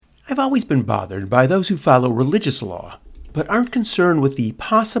I've always been bothered by those who follow religious law, but aren't concerned with the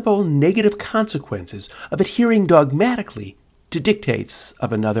possible negative consequences of adhering dogmatically to dictates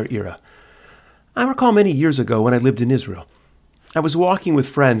of another era. I recall many years ago when I lived in Israel. I was walking with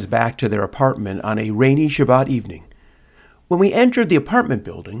friends back to their apartment on a rainy Shabbat evening. When we entered the apartment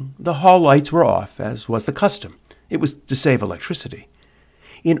building, the hall lights were off, as was the custom. It was to save electricity.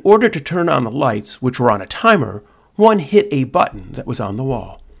 In order to turn on the lights, which were on a timer, one hit a button that was on the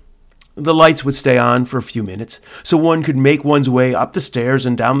wall. The lights would stay on for a few minutes, so one could make one's way up the stairs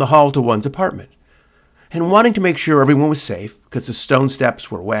and down the hall to one's apartment. And wanting to make sure everyone was safe, because the stone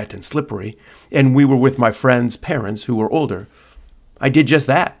steps were wet and slippery, and we were with my friends' parents who were older, I did just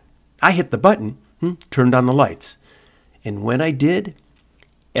that. I hit the button, turned on the lights. And when I did,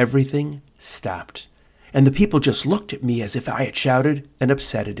 everything stopped. And the people just looked at me as if I had shouted an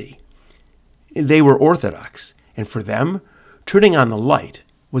obscenity. They were Orthodox, and for them, turning on the light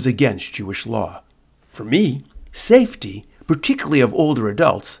was against Jewish law. For me, safety, particularly of older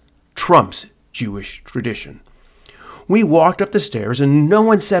adults, trumps Jewish tradition. We walked up the stairs and no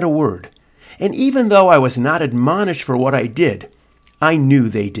one said a word. And even though I was not admonished for what I did, I knew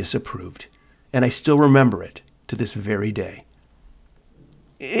they disapproved. And I still remember it to this very day.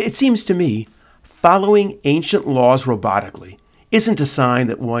 It seems to me, following ancient laws robotically isn't a sign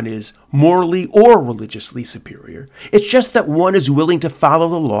that one is morally or religiously superior. It's just that one is willing to follow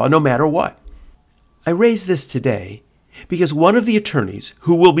the law no matter what. I raise this today because one of the attorneys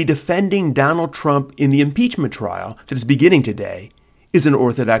who will be defending Donald Trump in the impeachment trial that is beginning today is an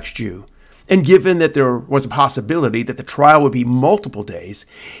Orthodox Jew. And given that there was a possibility that the trial would be multiple days,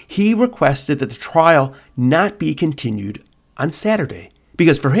 he requested that the trial not be continued on Saturday,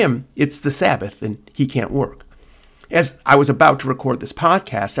 because for him, it's the Sabbath and he can't work. As I was about to record this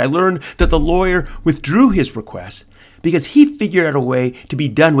podcast, I learned that the lawyer withdrew his request because he figured out a way to be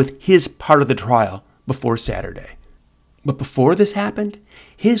done with his part of the trial before Saturday. But before this happened,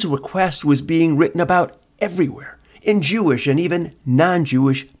 his request was being written about everywhere, in Jewish and even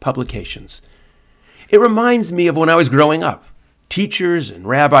non-Jewish publications. It reminds me of when I was growing up. Teachers and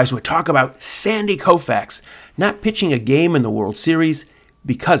rabbis would talk about Sandy Koufax not pitching a game in the World Series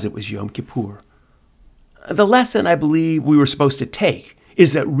because it was Yom Kippur. The lesson I believe we were supposed to take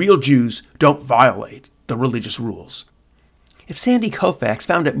is that real Jews don't violate the religious rules. If Sandy Koufax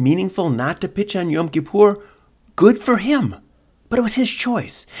found it meaningful not to pitch on Yom Kippur, good for him. But it was his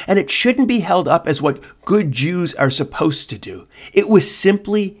choice, and it shouldn't be held up as what good Jews are supposed to do. It was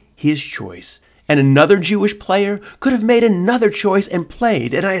simply his choice. And another Jewish player could have made another choice and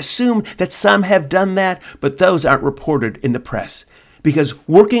played, and I assume that some have done that, but those aren't reported in the press. Because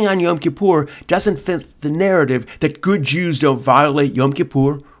working on Yom Kippur doesn't fit the narrative that good Jews don't violate Yom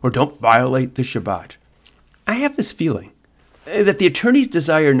Kippur or don't violate the Shabbat. I have this feeling that the attorney's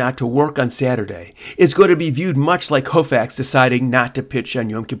desire not to work on Saturday is going to be viewed much like Koufax deciding not to pitch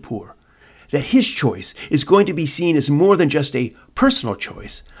on Yom Kippur. That his choice is going to be seen as more than just a personal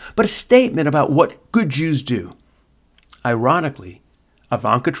choice, but a statement about what good Jews do. Ironically,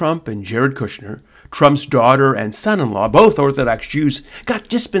 Ivanka Trump and Jared Kushner, Trump's daughter and son-in-law, both Orthodox Jews, got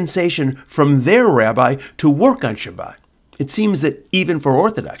dispensation from their rabbi to work on Shabbat. It seems that even for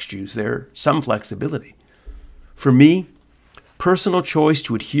Orthodox Jews, there's some flexibility. For me, personal choice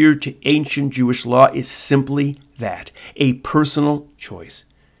to adhere to ancient Jewish law is simply that, a personal choice.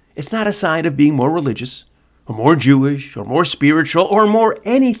 It's not a sign of being more religious, or more Jewish, or more spiritual, or more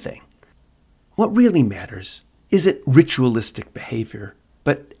anything. What really matters isn't ritualistic behavior,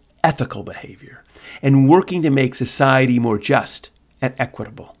 but ethical behavior, and working to make society more just and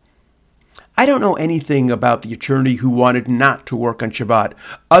equitable. I don't know anything about the attorney who wanted not to work on Shabbat,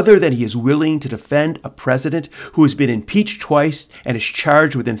 other than he is willing to defend a president who has been impeached twice and is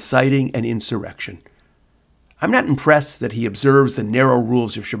charged with inciting an insurrection. I'm not impressed that he observes the narrow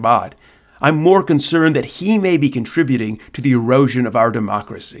rules of Shabbat. I'm more concerned that he may be contributing to the erosion of our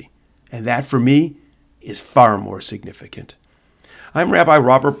democracy. And that, for me, is far more significant. I'm Rabbi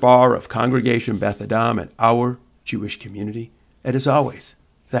Robert Barr of Congregation Beth Adam at Our Jewish Community. And as always,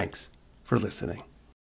 thanks for listening.